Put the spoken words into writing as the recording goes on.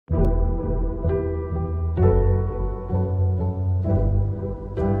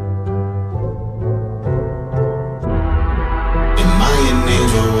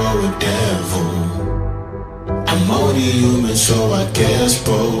only human, so I guess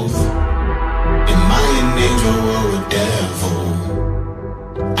both. Am I an angel or a devil?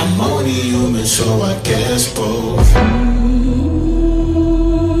 I'm only human, so I guess both.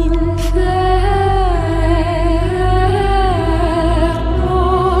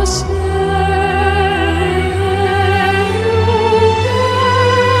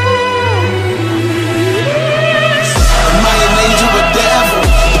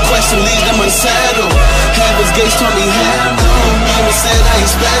 Leave them unsettled. Heaven's gates told me hell no. Demon said I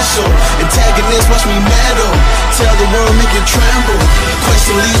ain't special. Antagonists watch me meddle. Tell the world, make it tremble.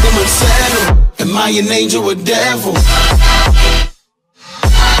 Question leave them unsettled. Am I an angel or devil?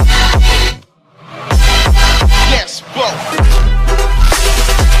 Yes, both.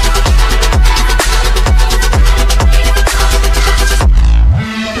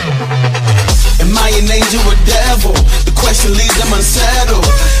 Am I an angel or devil? The question leaves them unsettled.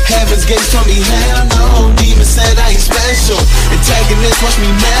 Heaven's gates told me hell no. Demon said I ain't special. Antagonists watch me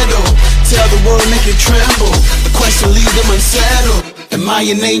meddle. Tell the world, make it tremble. The question leaves them unsettled. Am I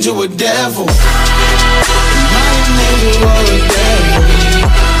an angel or devil? Am I an angel or a devil?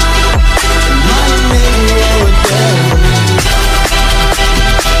 Am I an angel or a devil?